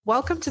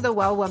Welcome to the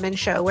Well Woman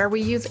Show, where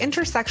we use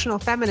intersectional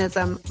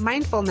feminism,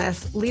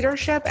 mindfulness,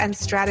 leadership, and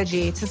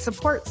strategy to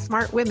support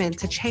smart women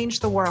to change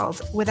the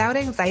world without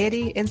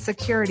anxiety,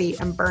 insecurity,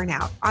 and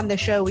burnout. On the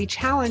show, we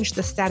challenge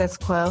the status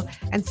quo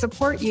and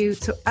support you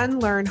to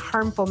unlearn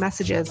harmful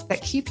messages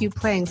that keep you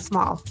playing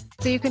small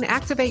so you can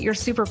activate your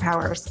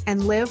superpowers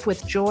and live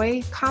with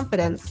joy,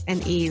 confidence,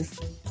 and ease.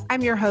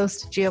 I'm your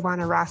host,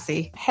 Giovanna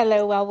Rossi.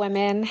 Hello, Well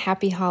Women.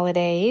 Happy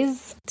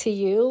holidays to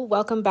you.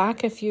 Welcome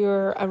back if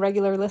you're a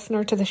regular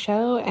listener to the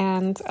show,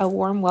 and a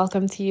warm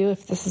welcome to you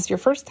if this is your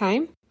first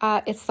time.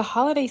 It's the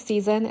holiday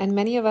season, and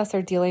many of us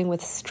are dealing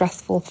with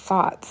stressful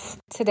thoughts.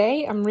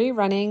 Today, I'm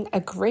rerunning a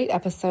great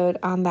episode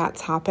on that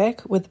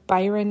topic with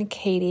Byron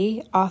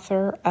Katie,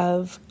 author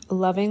of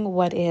Loving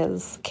What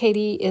Is.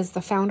 Katie is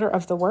the founder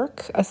of The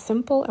Work, a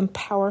simple and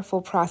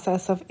powerful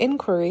process of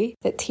inquiry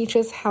that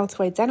teaches how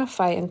to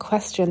identify and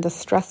question the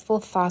stressful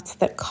thoughts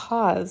that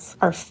cause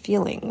our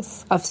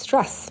feelings of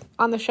stress.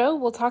 On the show,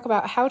 we'll talk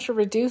about how to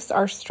reduce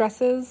our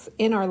stresses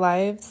in our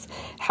lives,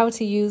 how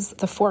to use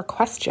the 4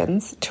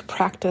 questions to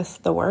practice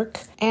the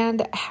work,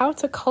 and how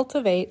to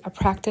cultivate a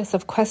practice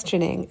of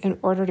questioning in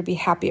order to be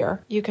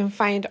happier. You can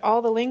find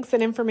all the links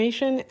and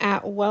information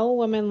at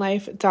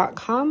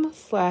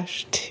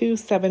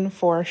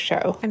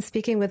wellwomanlife.com/274show. I'm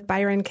speaking with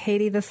Byron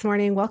Katie this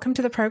morning. Welcome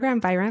to the program,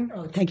 Byron.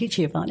 Oh, thank you,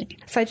 Giovanni.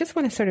 So I just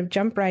want to sort of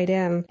jump right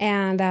in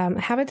and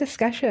have a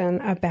discussion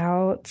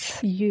about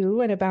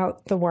you and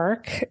about the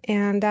work.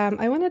 And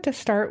I wanted to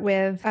start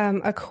with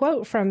a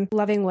quote from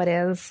Loving What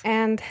Is.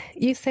 And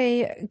you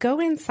say,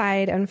 "Go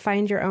inside and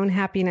find your own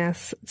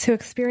happiness to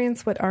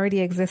experience what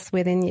already exists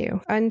within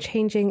you.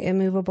 Unchanging,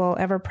 immovable,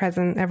 ever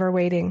present, ever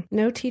waiting.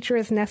 No teacher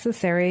is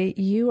necessary.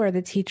 You are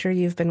the teacher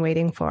you've been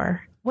waiting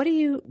for." What do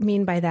you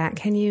mean by that?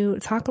 Can you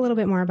talk a little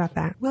bit more about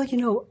that? Well,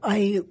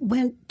 I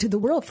went to the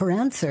world for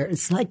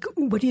answers. Like,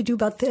 what do you do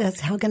about this?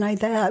 How can I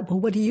that?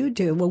 Well, what do you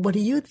do? Well, what do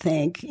you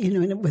think?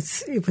 And it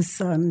was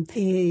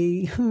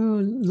a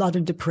lot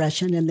of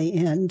depression in the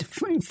end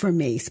for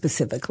me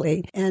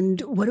specifically.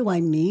 And what do I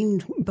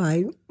mean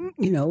by,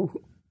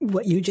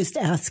 what you just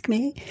asked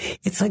me?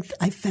 It's like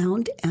I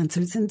found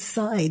answers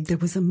inside. There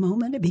was a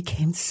moment it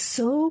became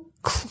so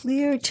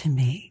clear to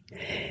me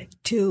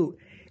to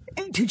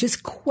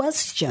just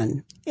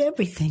question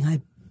everything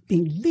I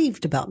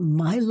believed about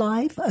my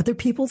life, other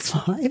people's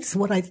lives,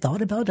 what I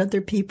thought about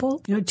other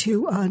people,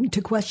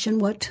 to question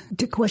what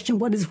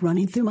is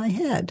running through my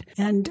head.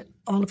 And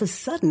all of a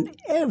sudden,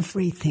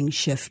 everything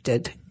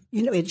shifted.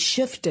 It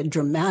shifted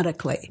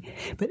dramatically.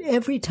 But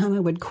every time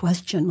I would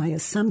question my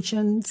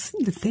assumptions,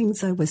 the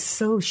things I was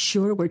so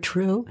sure were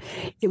true,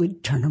 it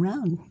would turn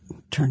around.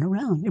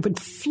 It would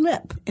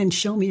flip and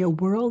show me a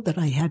world that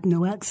I had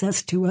no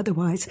access to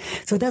otherwise.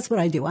 So that's what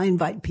I do. I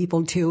invite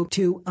people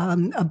to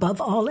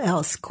above all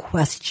else,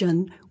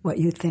 question what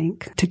you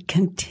think, to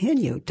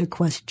continue to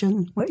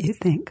question what you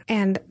think.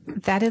 And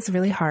that is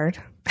really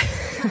hard.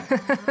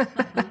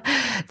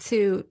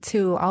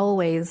 to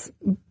always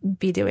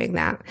be doing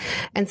that.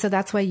 And so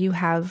that's why you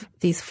have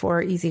these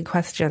 4 easy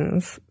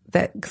questions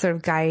that sort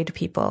of guide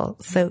people.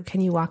 So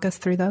can you walk us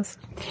through those?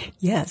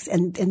 Yes.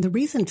 And the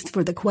reason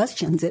for the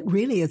questions, it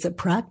really is a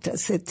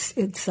practice. It's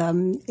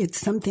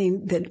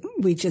something that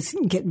we just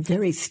get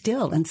very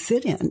still and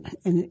sit in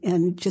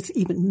and just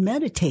even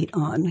meditate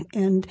on.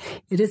 And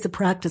it is a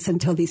practice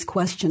until these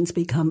questions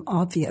become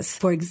obvious.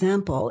 For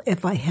example,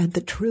 if I had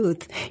the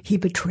truth, he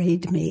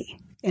betrayed me.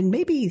 And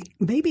maybe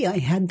I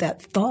had that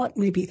thought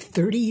maybe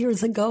 30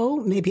 years ago.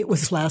 Maybe it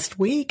was last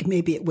week.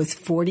 Maybe it was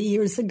 40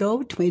 years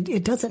ago.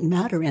 It doesn't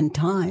matter in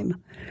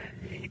time.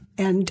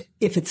 And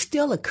if it's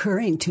still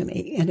occurring to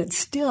me and it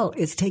still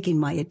is taking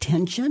my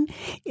attention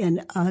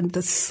in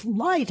the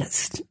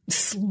slightest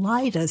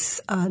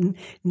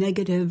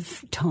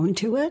negative tone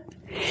to it,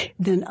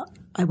 then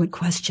I would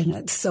question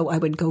it. So I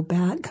would go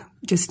back,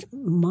 just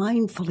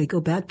mindfully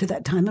go back to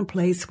that time and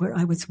place where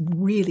I was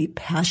really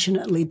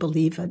passionately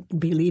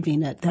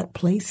believing it, that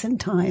place and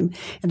time.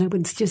 And I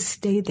would just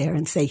stay there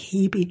and say,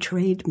 he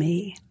betrayed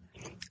me.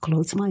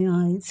 Close my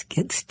eyes,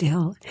 get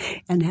still,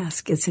 and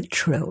ask, is it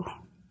true?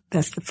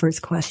 That's the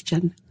first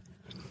question.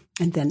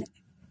 And then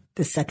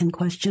the second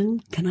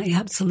question, can I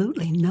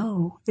absolutely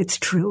know it's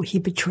true? He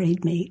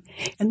betrayed me.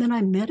 And then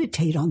I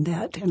meditate on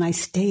that and I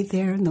stay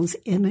there and those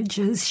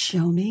images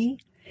show me.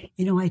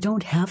 I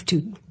don't have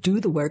to do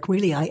the work.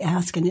 Really, I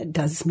ask and it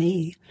does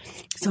me.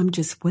 So I'm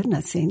just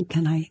witnessing.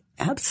 Can I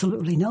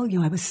absolutely know?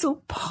 I was so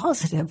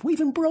positive. We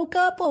even broke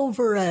up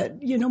over it.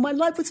 My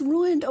life was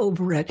ruined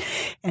over it.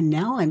 And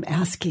now I'm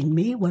asking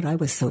me what I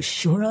was so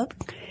sure of.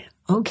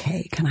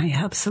 Okay, can I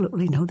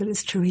absolutely know that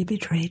it's true? He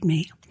betrayed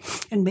me.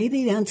 And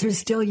maybe the answer is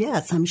still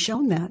yes. I'm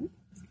shown that.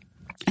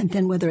 And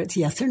then whether it's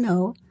yes or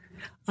no,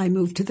 I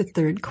move to the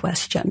third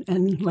question.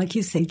 And like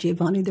you say,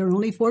 Giovanni, there are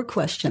only 4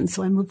 questions.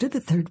 So I move to the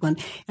third one.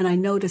 And I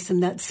notice in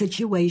that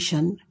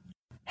situation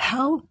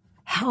how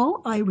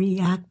I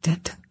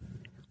reacted.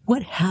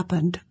 What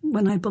happened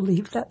when I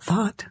believed that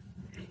thought?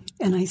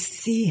 And I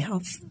see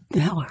how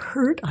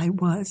hurt I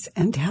was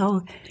and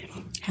how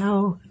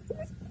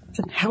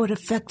it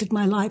affected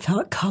my life, how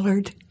it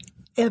colored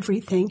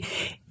everything.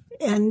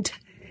 And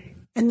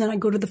then I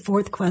go to the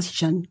fourth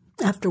question.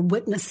 After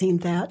witnessing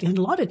that, and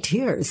a lot of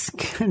tears,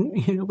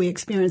 we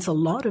experience a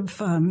lot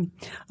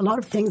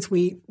of things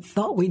we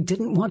thought we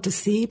didn't want to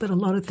see, but a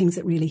lot of things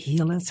that really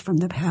heal us from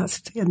the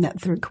past in that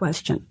third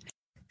question.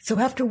 So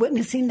after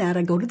witnessing that,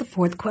 I go to the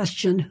fourth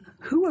question.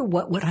 Who or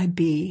what would I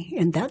be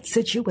in that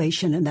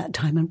situation, in that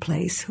time and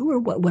place? Who or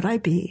what would I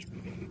be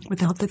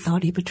without the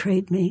thought he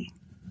betrayed me?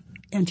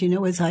 And,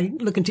 as I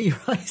look into your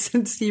eyes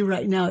and see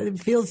right now, it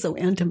feels so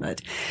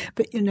intimate.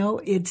 But,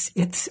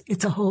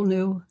 it's a whole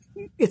new,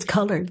 it's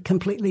colored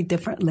completely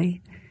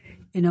differently.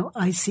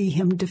 I see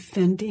him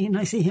defending.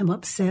 I see him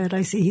upset.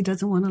 I see he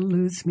doesn't want to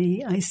lose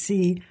me. I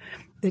see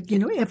that,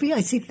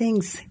 I see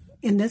things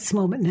in this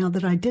moment now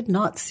that I did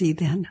not see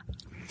then.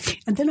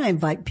 And then I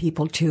invite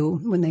people to,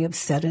 when they have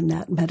said in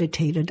that,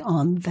 meditated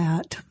on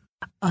that,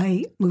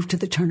 I moved to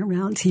the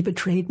turnarounds. He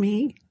betrayed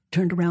me.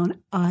 Turned around,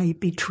 I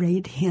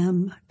betrayed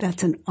him.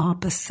 That's an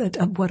opposite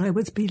of what I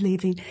was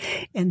believing.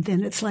 And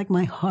then it's like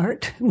my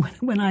heart,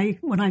 when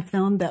I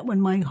found that, when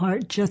my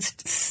heart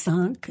just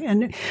sunk.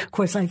 And of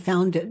course, I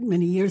found it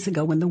many years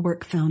ago when the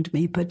work found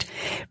me, but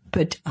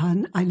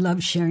I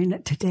love sharing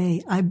it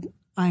today.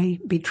 I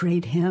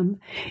betrayed him,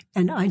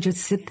 and I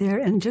just sit there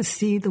and just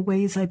see the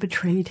ways I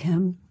betrayed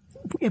him.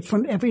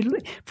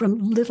 From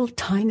little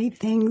tiny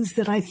things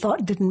that I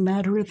thought didn't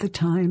matter at the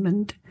time,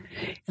 and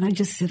I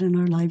just sit in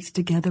our lives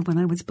together when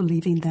I was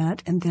believing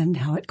that, and then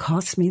how it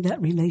cost me that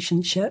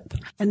relationship.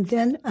 And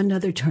then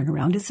another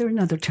turnaround. Is there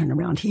another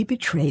turnaround? He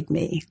betrayed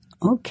me.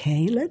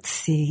 Okay, let's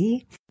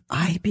see.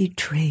 I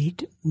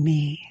betrayed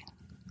me.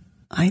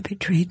 I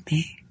betrayed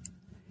me.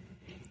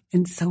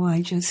 And so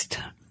I just,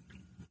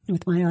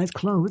 with my eyes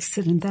closed,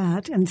 sit in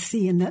that and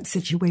see in that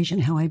situation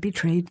how I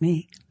betrayed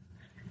me.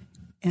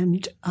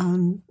 And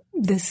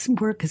this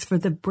work is for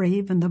the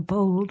brave and the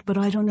bold, but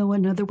I don't know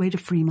another way to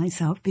free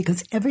myself,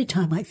 because every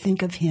time I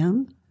think of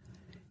him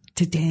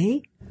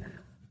today,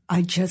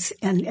 I just,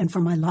 and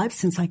for my life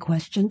since I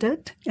questioned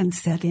it and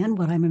set in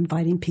what I'm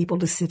inviting people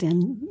to sit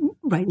in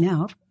right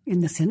now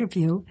in this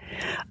interview,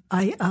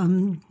 I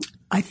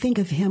think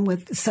of him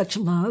with such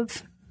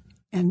love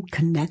and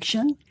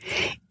connection.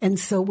 And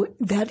so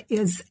that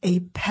is a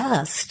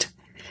past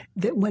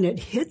that when it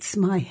hits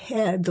my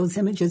head, those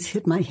images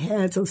hit my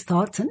head, those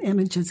thoughts and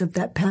images of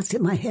that past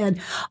hit my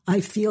head, I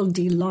feel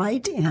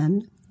delight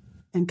in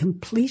and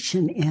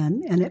completion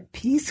in and at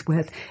peace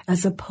with,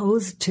 as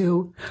opposed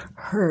to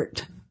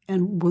hurt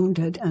and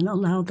wounded, and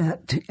allow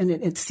that to, and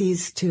it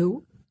ceases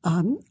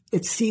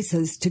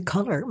to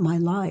color my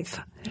life.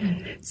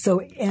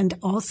 So, and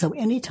also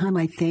anytime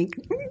I think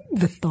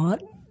the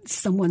thought,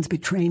 someone's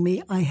betraying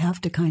me, I have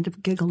to kind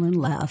of giggle and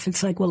laugh.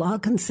 It's like, well, I'll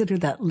consider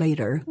that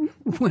later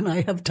when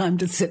I have time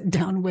to sit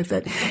down with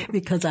it,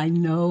 because I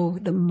know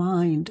the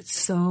mind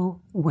so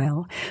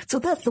well. So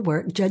that's the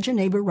work. Judge your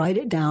neighbor, write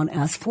it down,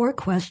 ask 4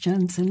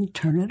 questions, and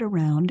turn it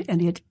around.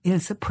 And it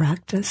is a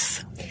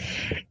practice.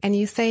 And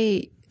you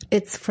say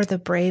it's for the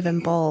brave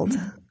and bold.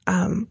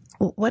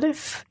 What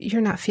if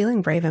you're not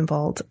feeling brave and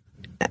bold?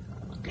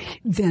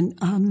 Then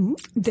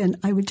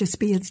I would just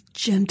be as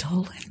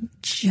gentle and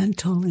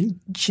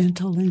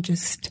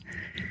just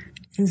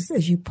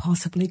as you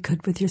possibly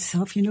could with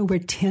yourself. We're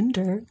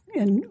tender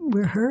and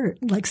we're hurt.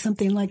 Like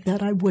something like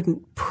that, I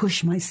wouldn't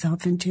push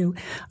myself into.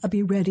 I'd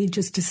be ready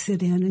just to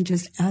sit in and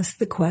just ask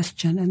the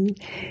question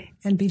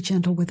and be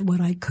gentle with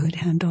what I could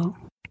handle.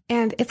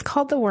 And it's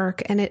called the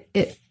work, and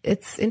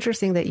it's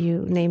interesting that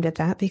you named it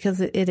that,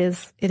 because it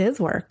is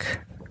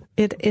work.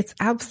 It's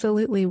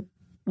absolutely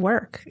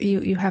work.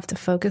 You have to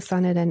focus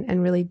on it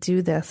and really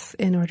do this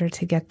in order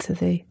to get to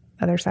the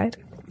other side.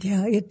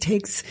 Yeah, it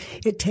takes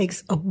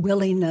a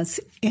willingness.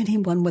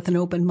 Anyone with an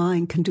open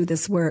mind can do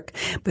this work,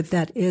 but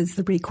that is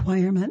the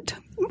requirement.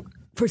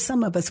 For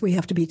some of us, we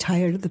have to be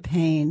tired of the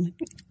pain.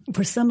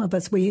 For some of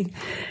us, we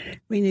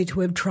need to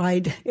have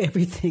tried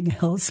everything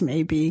else,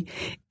 maybe.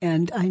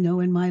 And I know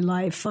in my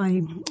life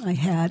I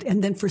had.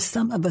 And then for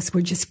some of us,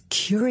 we're just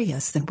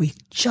curious and we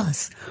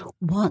just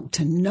want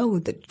to know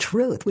the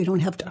truth. We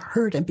don't have to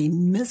hurt and be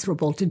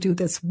miserable to do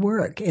this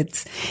work.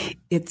 It's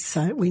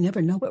we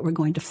never know what we're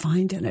going to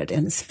find in it,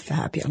 and it's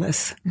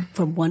fabulous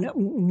from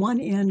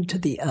one end to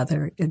the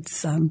other.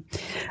 It's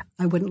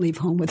I wouldn't leave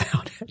home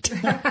without it.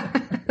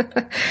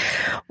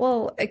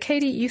 Well,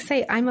 Katie, you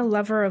say I'm a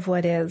lover of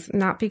what is,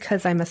 not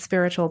because I'm a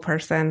spiritual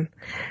person.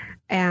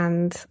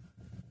 And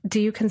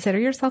do you consider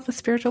yourself a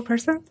spiritual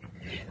person?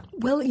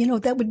 Well,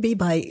 that would be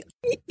by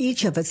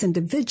each of us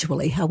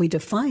individually, how we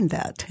define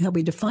that, how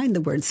we define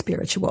the word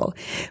spiritual.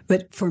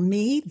 But for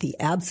me, the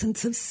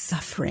absence of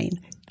suffering,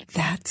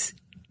 that's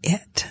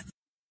it.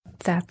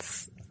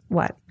 That's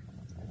what?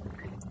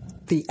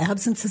 The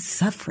absence of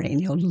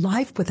suffering,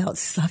 life without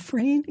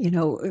suffering,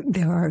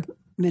 there are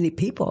many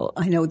people.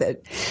 I know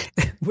that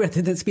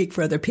rather than speak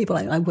for other people,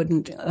 I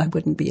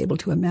wouldn't be able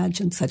to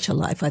imagine such a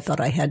life. I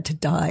thought I had to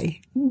die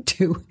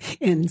to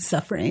end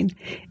suffering.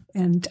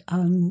 And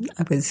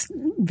I was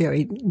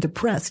very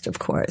depressed, of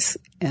course,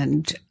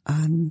 and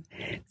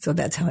so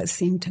that's how it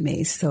seemed to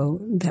me. So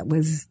that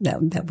was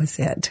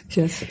it,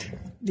 just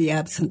the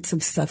absence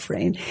of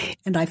suffering.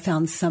 And I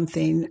found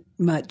something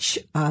much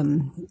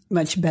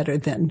better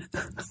than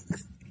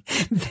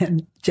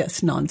than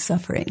just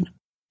non-suffering.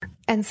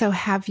 And so,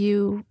 have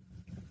you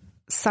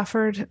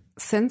suffered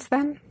since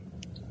then?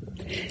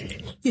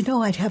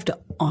 I'd have to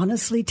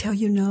honestly tell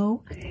you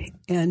no,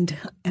 and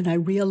I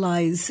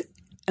realize,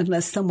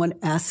 unless someone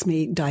asks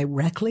me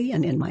directly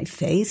and in my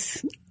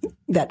face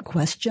that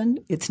question,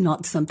 it's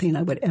not something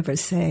I would ever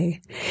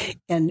say.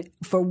 And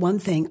for one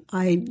thing,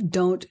 I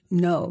don't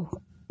know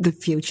the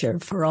future.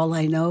 For all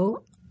I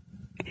know,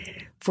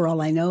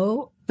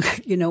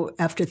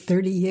 after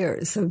 30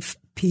 years of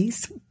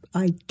peace,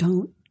 I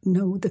don't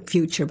know the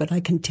future, but I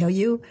can tell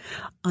you,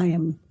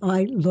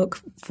 I look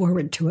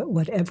forward to it,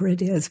 whatever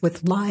it is.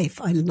 With life,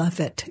 I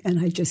love it. And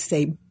I just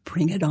say,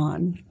 bring it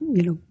on,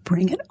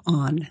 bring it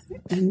on.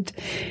 And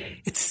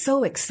it's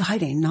so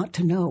exciting not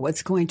to know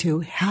what's going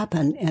to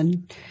happen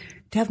and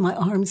to have my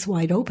arms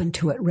wide open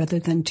to it rather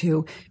than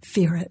to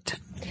fear it.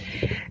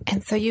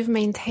 And so you've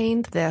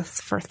maintained this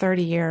for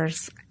 30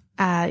 years.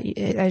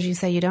 As you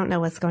say, you don't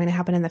know what's going to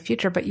happen in the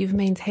future, but you've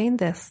maintained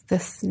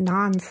this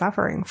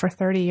non-suffering for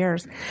 30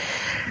 years.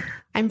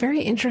 I'm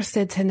very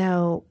interested to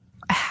know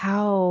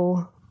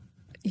how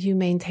you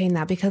maintain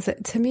that, because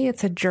to me,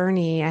 it's a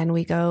journey, and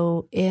we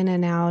go in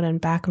and out and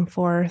back and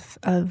forth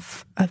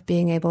of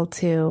being able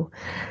to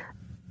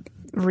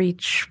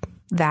reach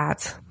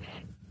that.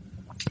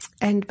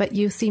 But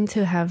you seem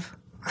to have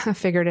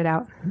figured it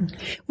out.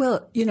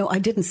 Well, I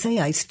didn't say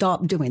I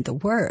stopped doing the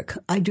work.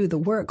 I do the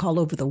work all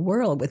over the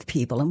world with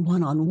people and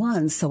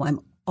one-on-one. So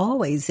I'm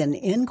always in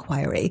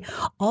inquiry.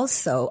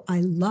 Also,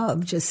 I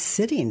love just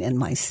sitting in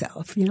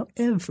myself,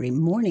 every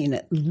morning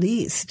at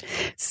least.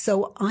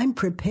 So I'm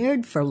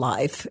prepared for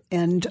life,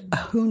 and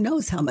who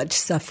knows how much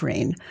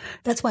suffering.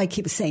 That's why I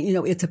keep saying,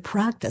 it's a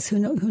practice. Who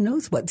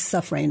knows what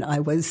suffering I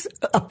was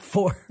up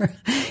for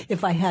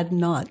if I had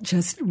not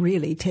just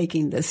really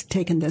taken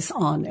this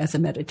on as a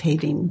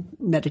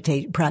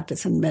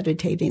practice and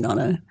meditating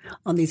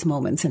on these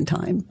moments in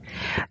time.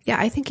 Yeah,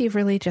 I think you've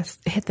really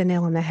just hit the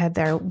nail on the head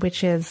there,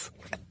 which is,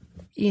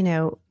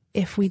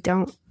 if we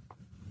don't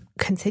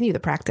continue the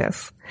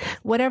practice,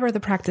 whatever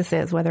the practice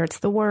is, whether it's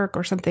the work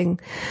or something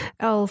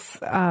else,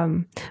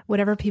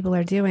 whatever people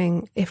are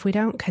doing, if we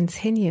don't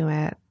continue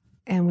it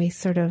and we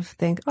sort of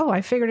think, oh,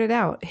 I figured it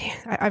out,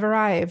 I've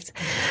arrived,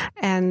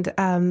 and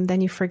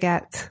then you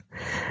forget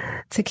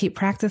to keep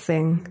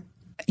practicing,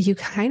 you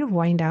kind of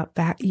wind up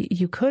back,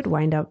 you could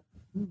wind up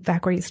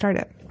back where you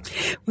started.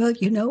 Well,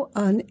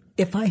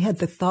 if I had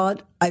the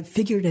thought, I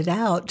figured it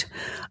out,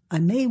 I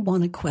may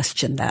want to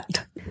question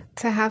that.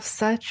 To have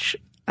such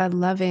a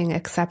loving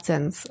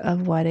acceptance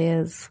of what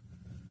is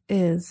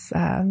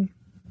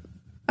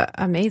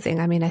amazing.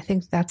 I mean, I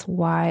think that's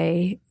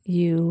why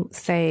you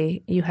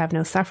say you have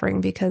no suffering,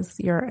 because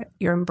you're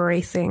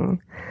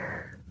embracing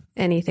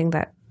anything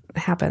that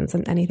happens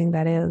and anything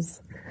that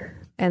is.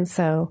 And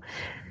so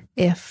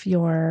if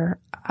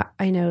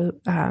I know,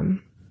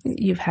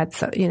 you've had,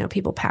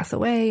 people pass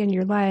away in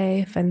your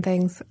life and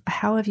things.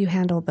 How have you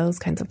handled those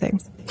kinds of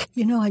things?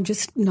 I'm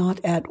just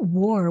not at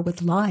war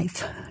with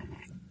life.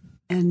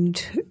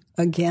 And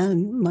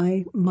again,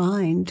 my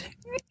mind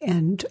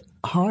and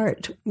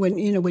heart, when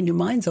your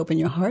mind's open,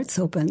 your heart's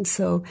open.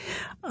 So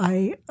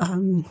I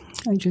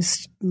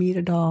just meet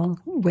it all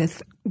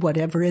with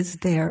whatever is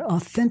there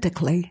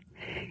authentically,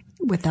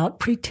 without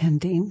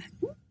pretending,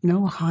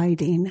 no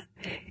hiding.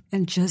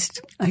 And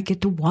just, I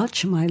get to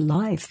watch my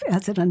life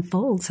as it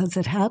unfolds, as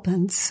it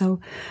happens. So,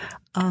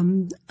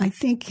 I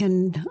think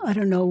I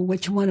don't know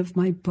which one of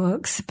my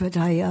books, but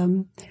I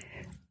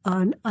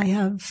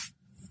have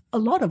a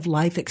lot of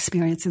life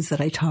experiences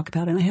that I talk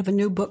about. And I have a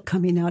new book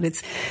coming out.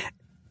 It's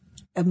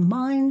the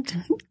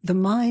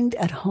mind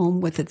at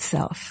home with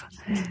itself.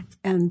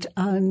 And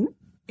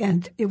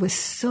it was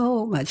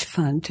so much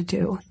fun to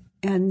do.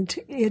 And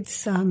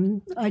it's,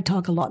 I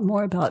talk a lot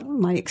more about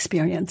my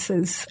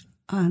experiences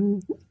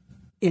in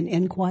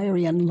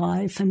inquiry and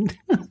life, and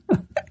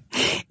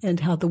and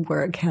how the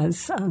work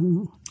has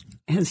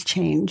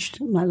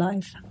changed my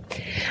life.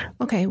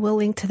 Okay, we'll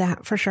link to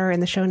that for sure in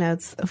the show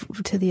notes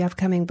to the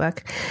upcoming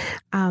book.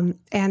 And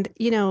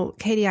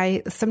Katie,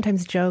 I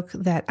sometimes joke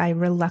that I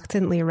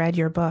reluctantly read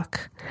your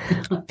book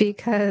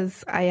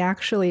because I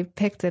actually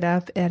picked it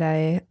up at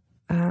a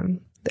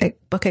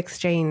book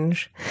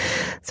exchange,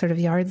 sort of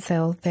yard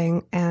sale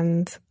thing,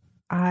 and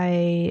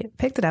I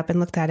picked it up and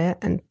looked at it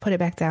and put it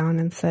back down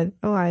and said,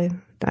 oh, I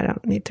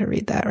don't need to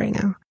read that right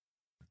now.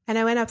 And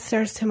I went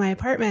upstairs to my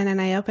apartment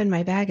and I opened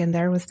my bag and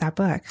there was that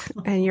book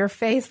and your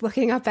face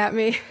looking up at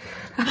me.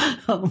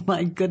 Oh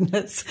my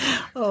goodness.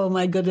 Oh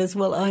my goodness.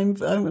 Well, I'm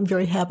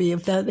very happy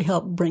if that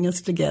helped bring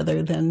us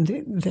together.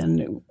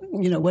 Then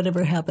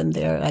whatever happened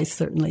there, I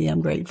certainly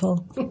am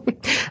grateful.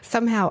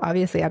 Somehow,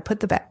 obviously, I put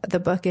the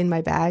book in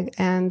my bag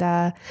and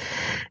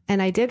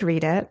I did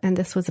read it. And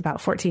this was about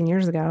 14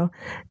 years ago.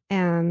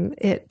 And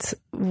it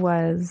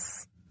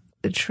was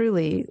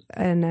truly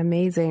an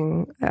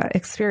amazing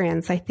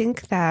experience. I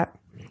think that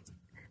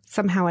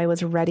somehow I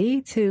was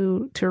ready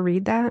to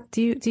read that.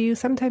 Do you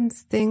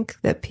sometimes think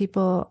that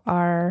people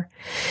are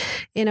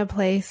in a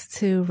place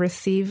to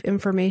receive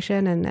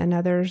information and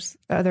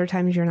other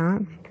times you're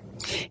not?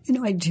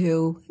 I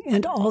do.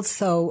 And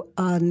also,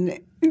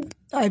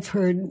 I've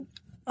heard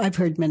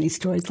many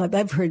stories like that.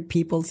 I've heard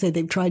people say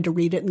they've tried to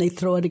read it and they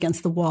throw it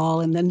against the wall,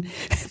 and then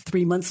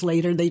 3 months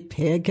later they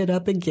pick it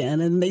up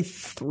again and they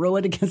throw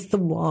it against the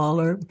wall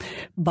or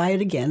buy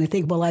it again and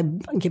think, well, I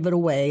give it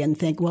away, and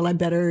think, well, I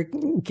better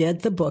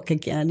get the book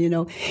again.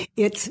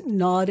 It's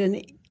not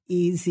an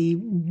easy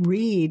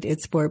read.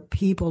 It's for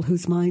people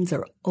whose minds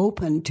are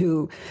open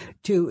to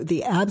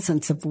the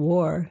absence of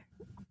war,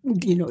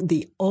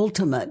 the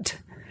ultimate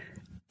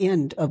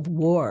end of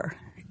war.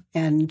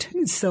 And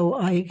so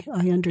I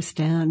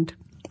understand.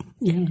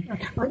 Yeah.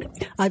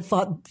 I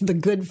fought the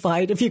good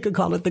fight, if you could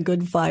call it the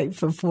good fight,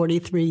 for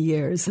 43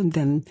 years. And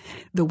then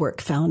the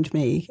work found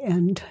me,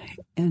 and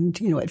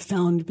it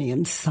found me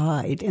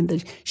inside. And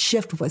the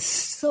shift was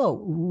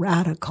so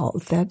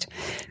radical that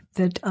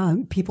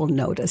people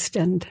noticed.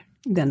 And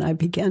then I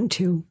began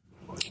to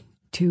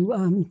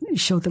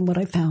show them what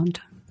I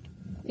found.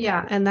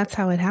 Yeah. And that's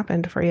how it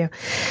happened for you.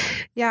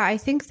 Yeah. I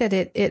think that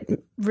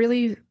it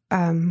really,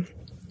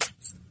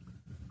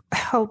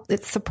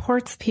 it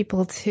supports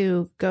people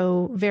to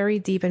go very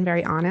deep and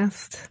very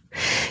honest.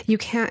 You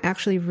can't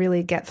actually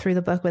really get through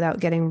the book without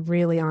getting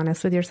really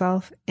honest with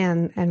yourself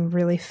and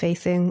really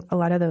facing a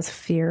lot of those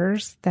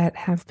fears that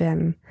have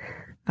been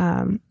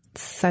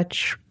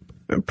such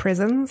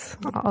prisons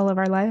all of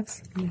our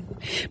lives.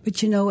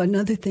 But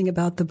another thing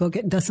about the book,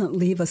 it doesn't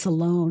leave us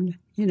alone.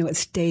 It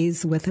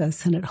stays with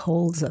us and it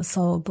holds us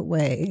all the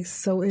way.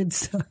 So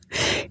it's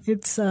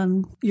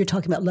you're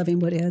talking about loving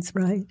what is,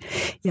 right?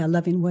 Yeah,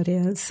 loving what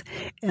is.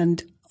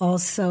 And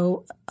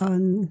also,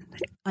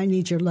 I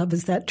Need Your Love.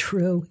 Is that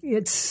true?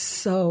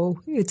 It's a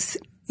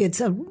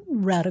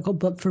radical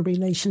book for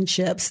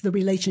relationships, the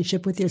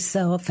relationship with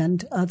yourself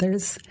and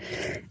others.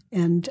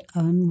 And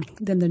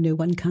then the new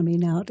one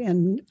coming out.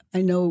 And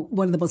I know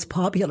one of the most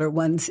popular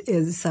ones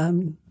is,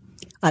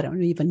 I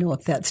don't even know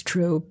if that's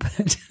true,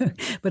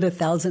 but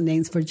 1,000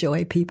 Names for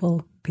Joy.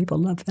 People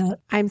love that.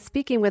 I'm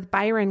speaking with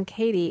Byron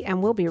Katie,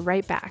 and we'll be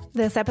right back.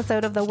 This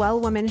episode of The Well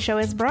Woman Show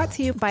is brought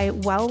to you by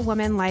Well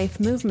Woman Life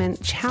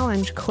Movement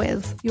Challenge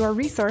Quiz, your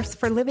resource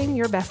for living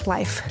your best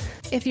life.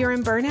 If you're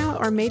in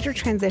burnout or major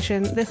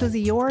transition, this is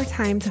your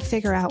time to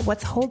figure out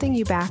what's holding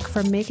you back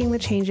from making the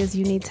changes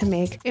you need to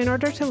make in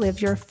order to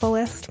live your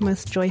fullest,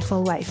 most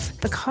joyful life.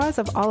 The cause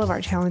of all of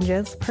our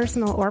challenges,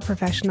 personal or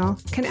professional,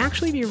 can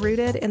actually be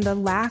rooted in the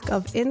lack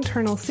of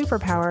internal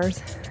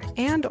superpowers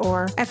and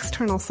or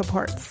external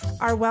supports.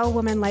 Our Well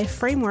Woman Life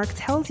framework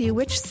tells you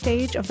which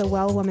stage of the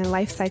Well Woman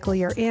life cycle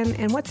you're in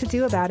and what to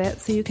do about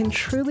it so you can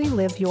truly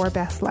live your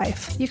best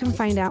life. You can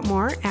find out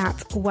more at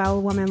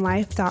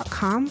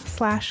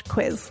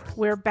wellwomanlife.com/quiz.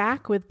 We're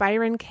back with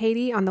Byron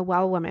Katie on the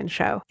Well Woman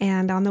Show.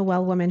 And on the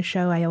Well Woman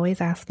Show, I always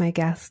ask my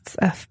guests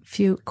a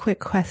few quick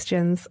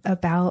questions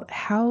about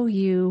how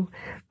you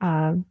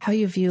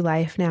view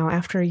life now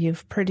after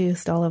you've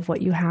produced all of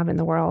what you have in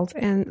the world.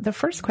 And the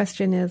first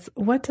question is,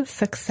 what does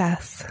success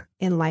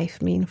in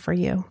life mean for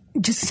you?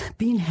 Just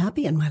being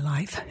happy in my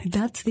life.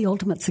 That's the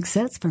ultimate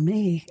success for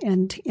me.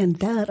 And in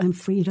that, I'm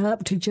freed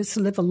up to just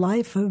live a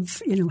life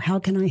of, how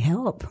can I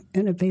help,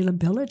 and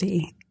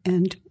availability.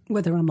 And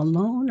whether I'm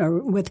alone or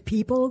with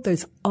people,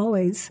 there's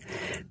always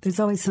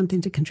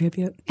something to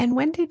contribute. And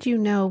when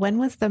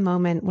was the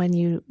moment when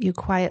you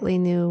quietly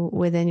knew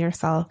within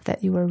yourself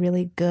that you were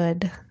really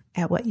good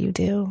at what you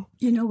do?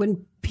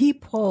 When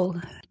people,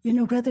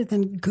 rather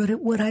than good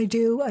at what I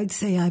do, I'd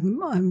say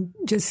I'm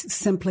just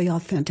simply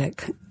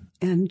authentic.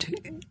 And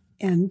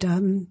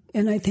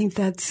I think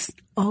that's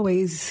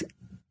always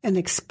an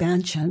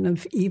expansion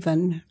of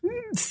even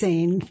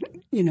saying,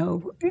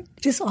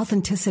 just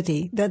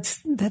authenticity.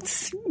 That's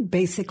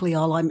basically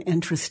all I'm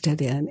interested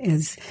in,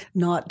 is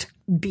not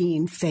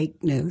being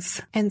fake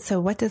news. And so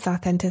what does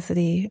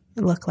authenticity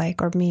look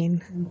like or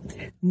mean?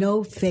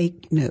 No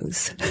fake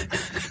news.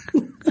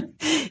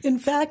 In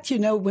fact,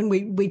 when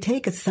we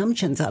take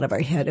assumptions out of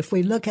our head, if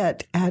we look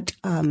at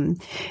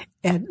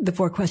the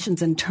 4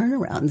 questions and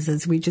turnarounds,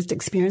 as we just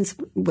experienced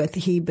with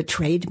he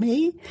betrayed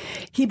me.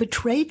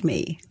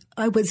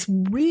 I was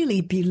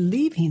really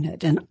believing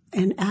it and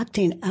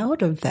acting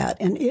out of that.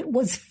 And it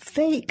was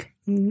fake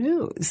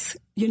news.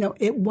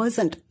 It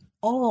wasn't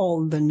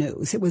all the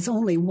news. It was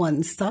only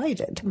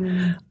one-sided.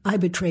 I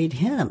betrayed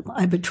him.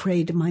 I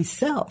betrayed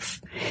myself.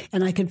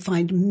 And I could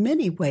find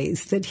many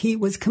ways that he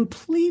was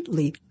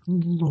completely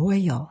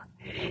loyal.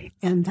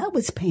 And that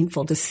was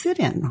painful to sit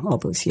in all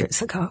those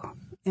years ago.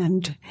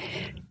 And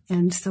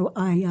so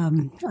I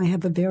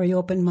have a very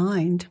open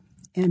mind,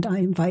 and I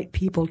invite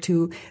people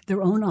to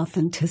their own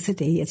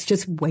authenticity. It's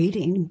just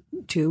waiting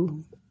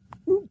to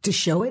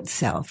show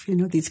itself.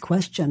 These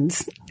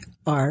questions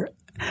are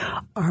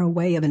a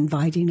way of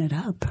inviting it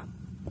up.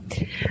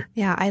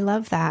 Yeah, I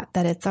love that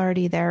it's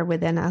already there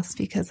within us,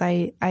 because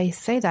I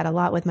say that a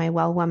lot with my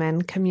Well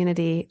Woman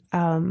community,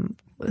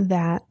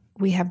 that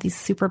we have these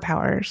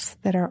superpowers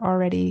that are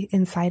already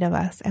inside of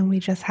us and we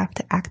just have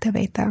to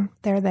activate them.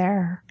 They're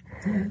there.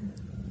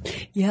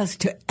 Yes,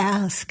 to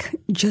ask,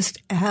 just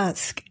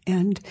ask.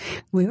 And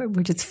we're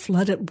just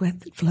flooded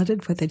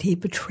with it. He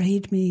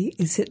betrayed me.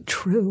 Is it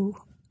true?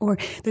 Or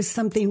there's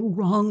something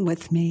wrong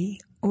with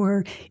me,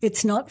 or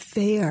it's not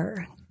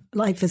fair.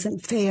 Life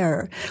isn't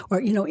fair,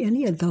 or,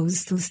 any of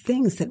those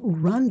things that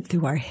run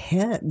through our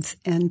heads,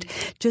 and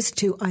just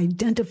to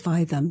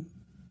identify them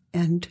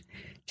and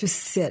just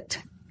sit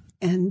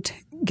and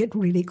get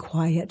really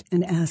quiet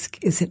and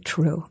ask, is it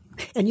true?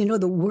 And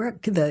the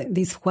work,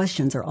 these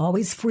questions are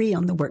always free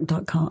on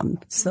thework.com.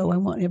 So I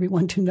want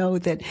everyone to know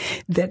that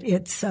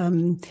it's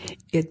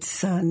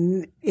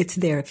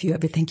there if you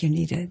ever think you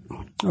need it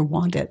or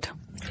want it.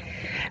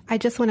 I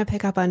just want to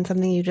pick up on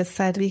something you just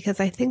said, because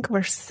I think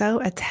we're so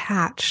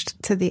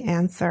attached to the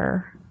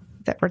answer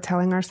that we're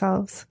telling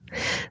ourselves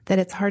that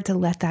it's hard to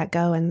let that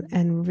go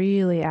and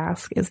really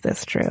ask, is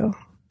this true?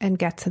 And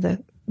get to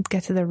the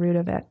root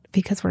of it,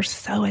 because we're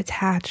so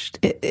attached.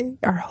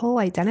 Our whole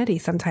identity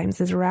sometimes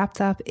is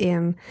wrapped up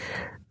in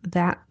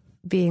that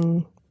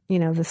being,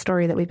 the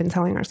story that we've been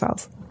telling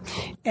ourselves.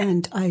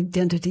 And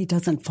identity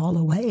doesn't fall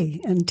away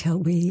until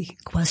we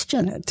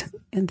question it.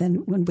 And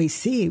then when we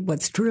see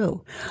what's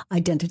true,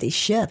 identity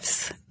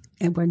shifts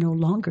and we're no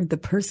longer the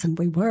person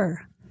we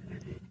were.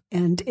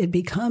 And it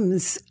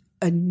becomes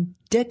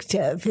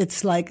addictive.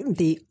 It's like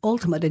the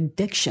ultimate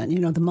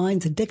addiction, the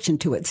mind's addiction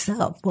to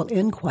itself. Well,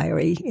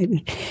 inquiry,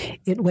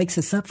 it wakes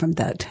us up from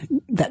that,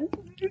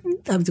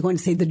 I was going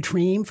to say the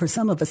dream, for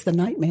some of us, the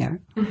nightmare.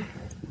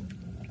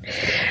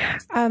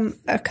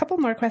 A couple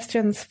more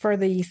questions for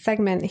the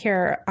segment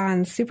here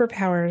on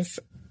superpowers.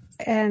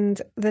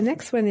 And the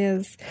next one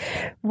is,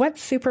 what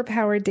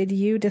superpower did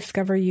you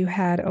discover you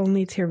had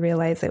only to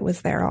realize it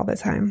was there all the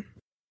time?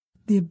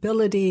 The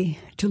ability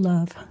to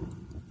love.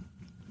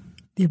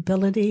 The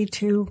ability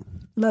to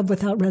love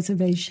without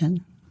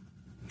reservation.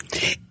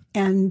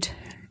 And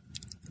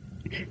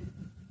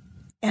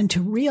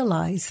to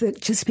realize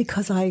that just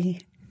because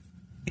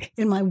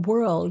in my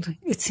world,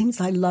 it seems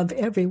I love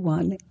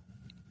everyone,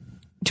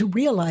 to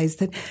realize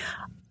that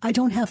I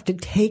don't have to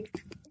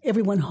take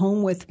everyone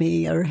home with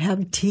me or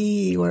have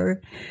tea or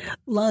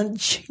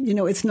lunch.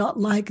 It's not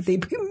like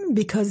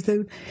because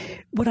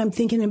what I'm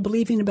thinking and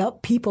believing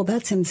about people,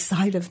 that's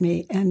inside of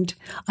me. And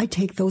I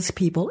take those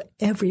people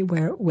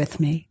everywhere with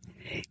me,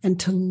 and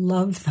to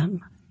love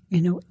them,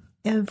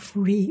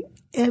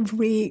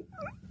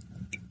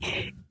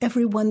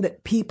 everyone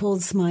that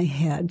peoples my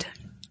head.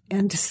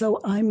 And so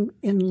I'm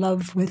in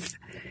love with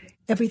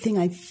everything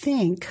I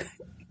think,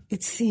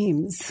 it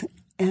seems.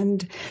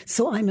 And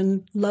so I'm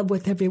in love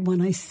with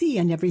everyone I see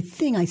and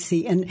everything I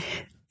see.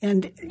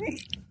 And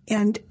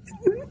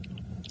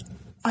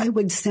I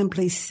would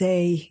simply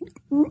say,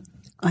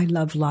 I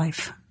love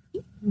life.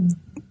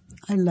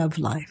 I love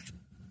life.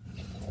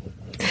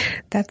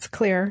 That's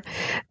clear,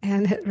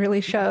 and it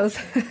really shows.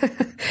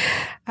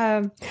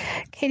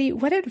 Katie,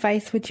 what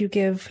advice would you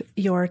give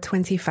your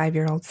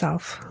 25-year-old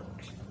self?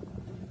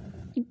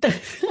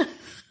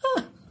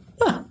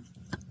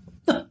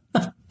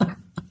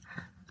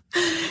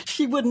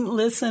 She wouldn't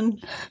listen.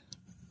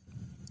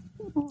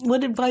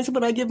 What advice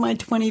would I give my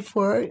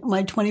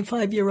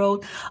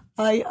 25-year-old?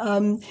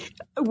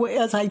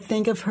 As I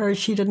think of her,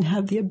 she didn't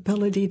have the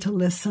ability to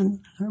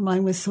listen. Her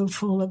mind was so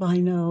full of, I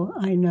know.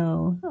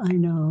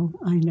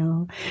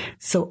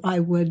 So I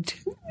would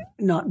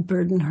not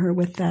burden her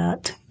with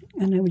that.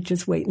 And I would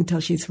just wait until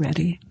she's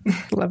ready.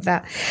 Love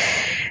that.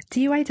 Do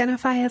you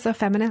identify as a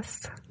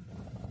feminist?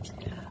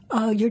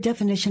 Your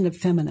definition of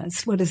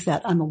feminist, what is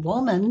that? I'm a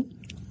woman.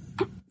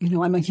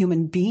 I'm a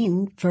human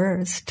being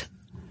first.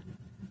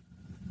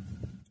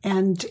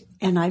 And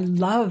I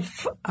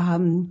love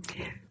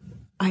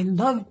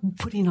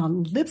putting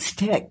on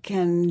lipstick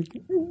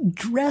and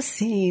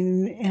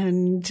dressing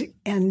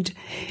and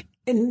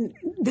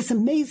this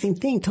amazing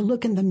thing to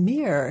look in the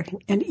mirror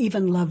and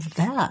even love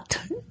that.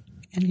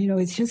 And,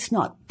 it's just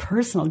not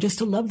personal, just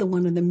to love the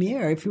one in the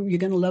mirror. If you're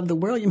going to love the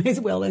world, you may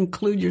as well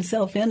include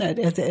yourself in it,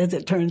 as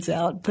it turns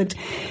out. But,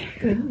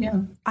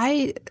 yeah.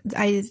 I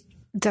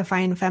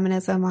define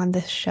feminism on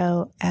this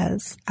show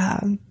as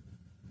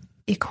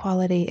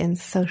equality in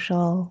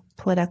social,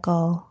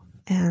 political,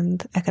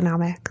 and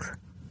economic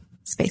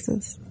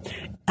spaces.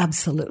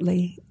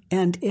 Absolutely.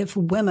 And if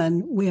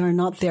women, we are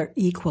not there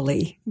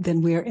equally,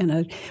 then we're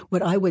in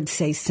what I would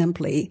say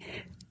simply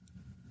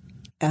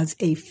as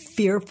a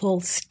fearful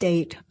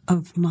state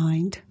of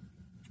mind.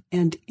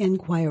 And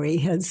inquiry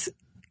has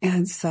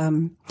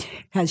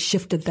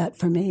shifted that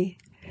for me.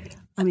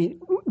 I mean,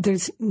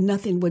 there's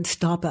nothing would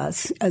stop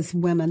us as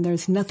women.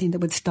 There's nothing that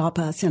would stop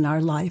us in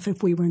our life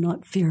if we were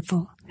not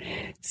fearful.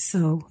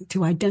 So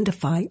to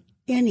identify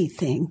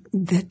anything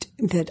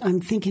that I'm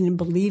thinking and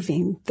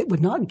believing that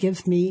would not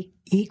give me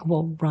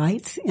equal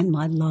rights in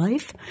my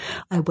life,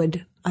 I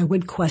would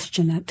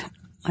question it.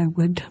 I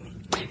would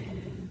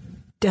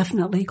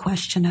definitely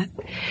question it.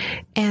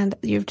 And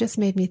you've just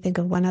made me think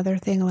of one other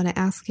thing I want to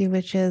ask you,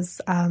 which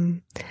is,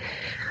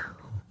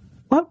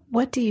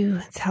 what do you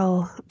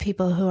tell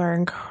people who are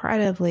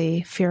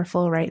incredibly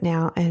fearful right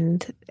now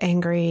and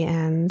angry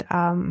and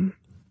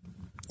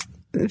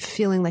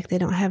feeling like they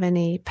don't have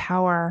any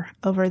power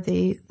over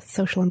the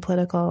social and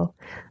political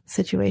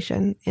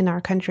situation in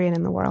our country and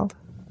in the world?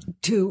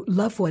 To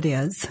love what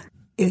is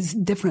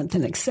different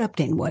than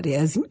accepting what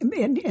is.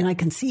 And I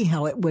can see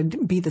how it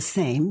would be the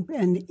same.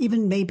 And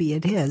even maybe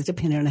it is,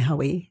 depending on how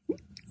we're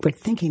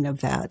thinking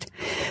of that.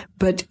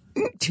 But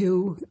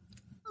to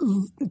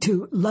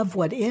love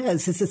what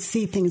is to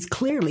see things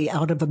clearly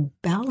out of a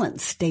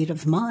balanced state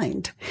of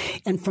mind.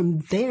 And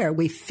from there,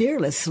 we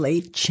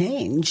fearlessly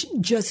change.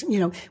 Just,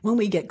 when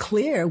we get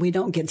clear, we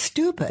don't get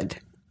stupid.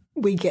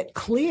 We get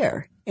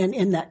clear. And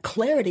in that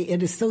clarity,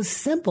 it is so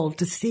simple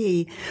to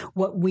see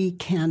what we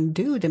can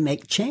do to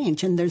make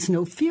change. And there's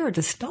no fear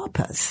to stop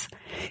us.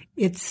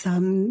 It's,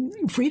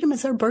 freedom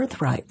is our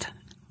birthright.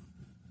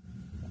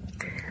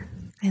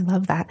 I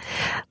love that.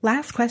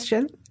 Last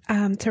question,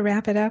 to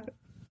wrap it up.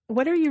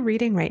 What are you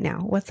reading right now?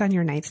 What's on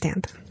your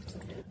nightstand?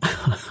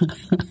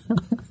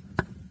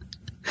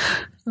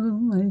 Oh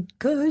my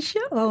gosh.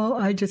 Oh,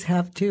 I just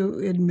have to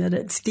admit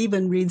it.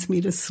 Stephen reads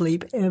me to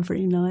sleep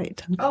every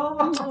night.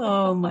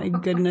 Oh my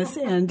goodness.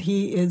 And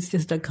he is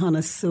just a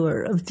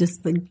connoisseur of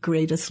just the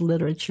greatest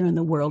literature in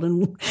the world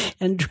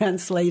and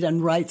translate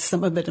and write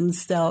some of it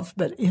himself.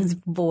 But his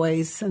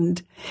voice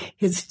and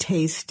his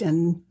taste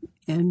and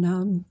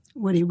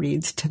what he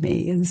reads to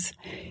me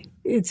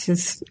it's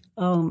just,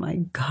 oh my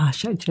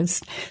gosh.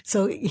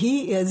 So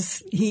he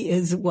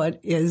is what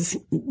is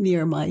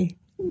near my,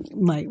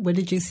 what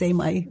did you say?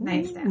 My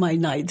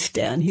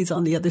nightstand. He's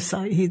on the other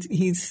side.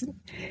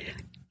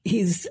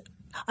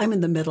 I'm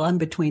in the middle. I'm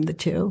between the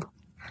two.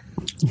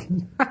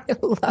 I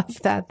love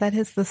that. That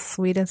is the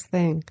sweetest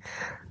thing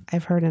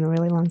I've heard in a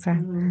really long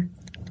time.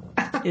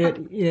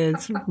 It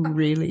is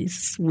really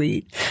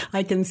sweet.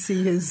 I can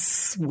see his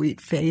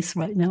sweet face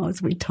right now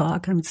as we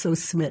talk. I'm so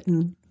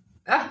smitten.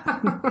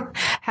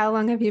 How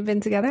long have you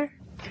been together?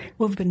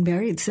 Well, we've been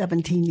married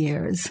 17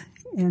 years,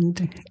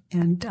 and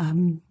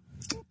I'm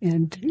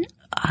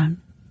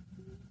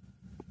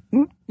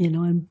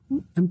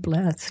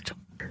blessed.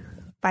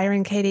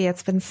 Byron, Katie,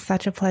 it's been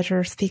such a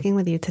pleasure speaking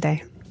with you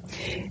today.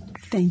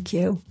 Thank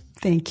you.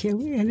 Thank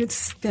you. And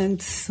it's been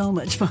so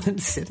much fun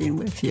sitting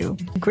with you.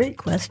 Great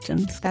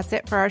questions. That's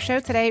it for our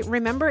show today.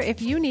 Remember,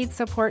 if you need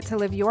support to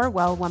live your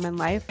Well Woman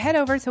life, head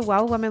over to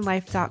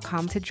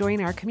wellwomanlife.com to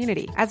join our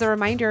community. As a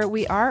reminder,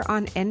 we are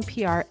on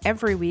NPR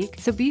every week,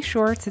 so be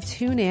sure to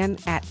tune in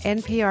at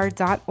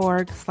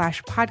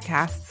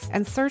npr.org/podcasts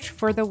and search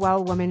for The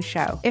Well Woman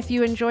Show. If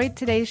you enjoyed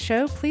today's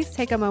show, please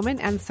take a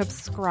moment and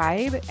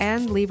subscribe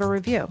and leave a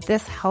review.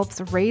 This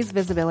helps raise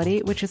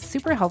visibility, which is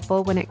super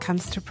helpful when it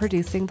comes to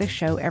producing the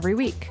show every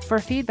week. For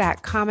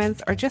feedback,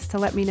 comments, or just to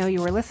let me know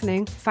you were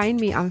listening, find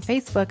me on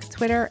Facebook,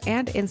 Twitter,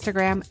 and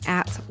Instagram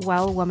at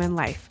Well Woman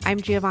Life.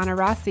 I'm Giovanna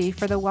Rossi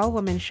for The Well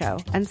Woman Show.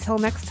 Until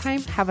next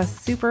time, have a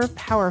super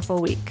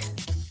powerful week.